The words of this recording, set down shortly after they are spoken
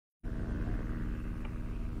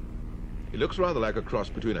It looks rather like a cross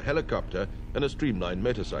between a helicopter and a streamlined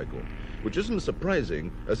motorcycle, which isn't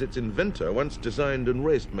surprising as its inventor once designed and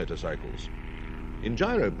raced motorcycles. In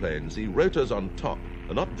gyroplanes, the rotors on top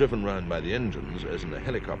are not driven round by the engines as in a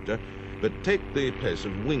helicopter, but take the place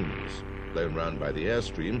of wings, blown round by the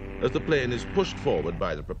airstream as the plane is pushed forward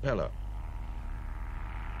by the propeller.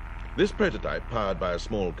 This prototype, powered by a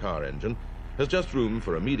small car engine, has just room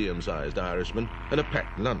for a medium-sized Irishman and a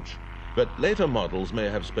packed lunch, but later models may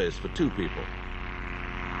have space for 2 people.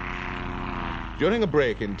 During a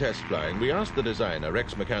break in test flying, we asked the designer,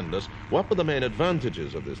 McCandless, what were the main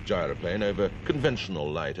advantages of this gyroplane over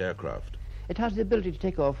conventional light aircraft. It has the ability to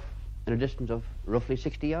take off in a distance of roughly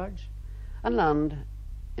 60 yards and land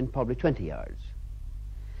in probably 20 yards.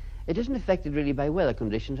 It isn't affected really by weather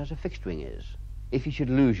conditions as a fixed wing is. If you should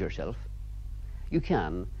lose yourself, you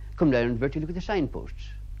can come down and virtually look at the signposts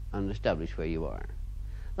and establish where you are.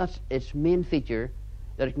 That's its main feature,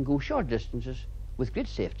 that it can go short distances with great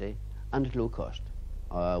safety and at low cost.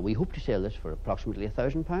 We hope to sell this for approximately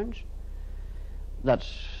 £1,000.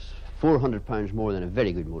 That's £400 more than a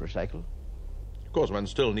very good motorcycle. Of course, one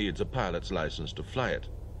still needs a pilot's license to fly it.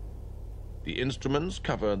 The instruments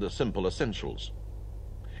cover the simple essentials.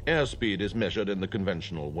 Airspeed is measured in the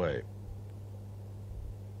conventional way.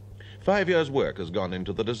 5 years' work has gone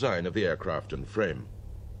into the design of the aircraft and frame.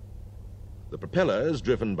 The propeller is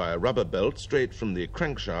driven by a rubber belt straight from the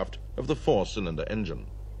crankshaft of the 4-cylinder engine.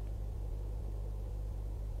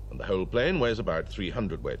 And the whole plane weighs about 300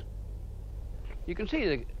 hundredweight. You can see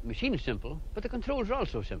the machine is simple, but the controls are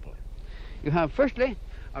also simple. You have, firstly,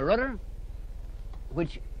 a rudder,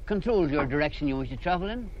 which controls your direction you wish to travel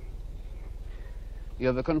in. You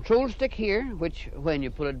have a control stick here, which, when you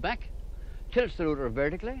pull it back, tilts the rotor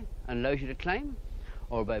vertically and allows you to climb,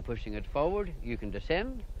 or by pushing it forward, you can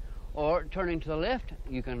descend, or turning to the left,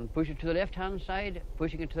 you can push it to the left-hand side.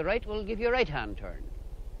 Pushing it to the right will give you a right-hand turn.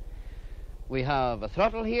 We have a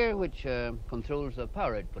throttle here, which controls the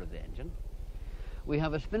power output of the engine. We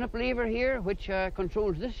have a spin-up lever here, which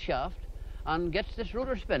controls this shaft and gets this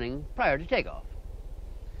rotor spinning prior to takeoff.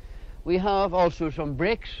 We have also some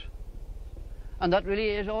brakes, and that really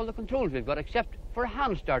is all the controls we've got, except for a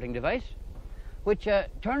hand starting device, which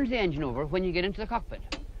turns the engine over when you get into the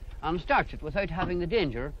cockpit and starts it without having the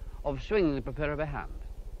danger of swinging the propeller by hand.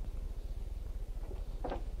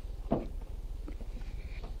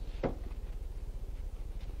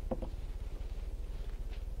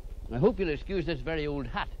 I hope you'll excuse this very old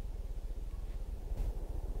hat.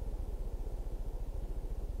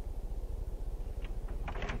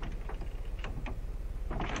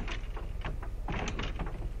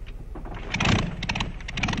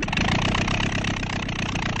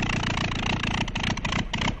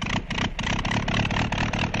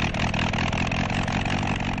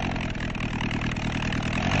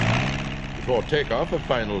 Before takeoff, a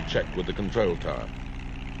final check with the control tower.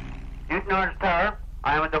 Newton Orange Tower,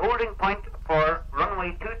 I am at the holding point for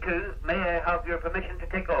runway 22. May I have your permission to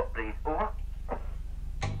take off, please? Over.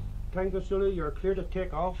 Tango Zulu, you're clear to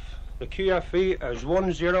take off. The QFE is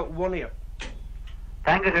 1018.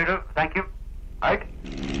 Tango Zulu, thank you. Out.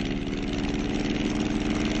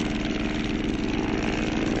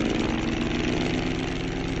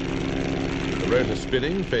 The rotor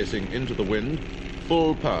spinning, facing into the wind,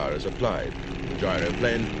 full power is applied. The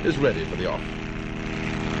gyroplane is ready for the off.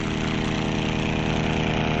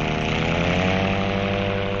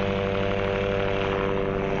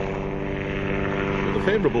 With a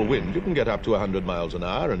favourable wind, you can get up to 100 miles an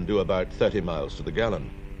hour and do about 30 miles to the gallon.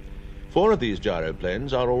 4 of these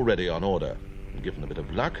gyroplanes are already on order. And given a bit of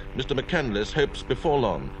luck, Mr. McCandless hopes before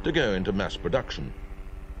long to go into mass production.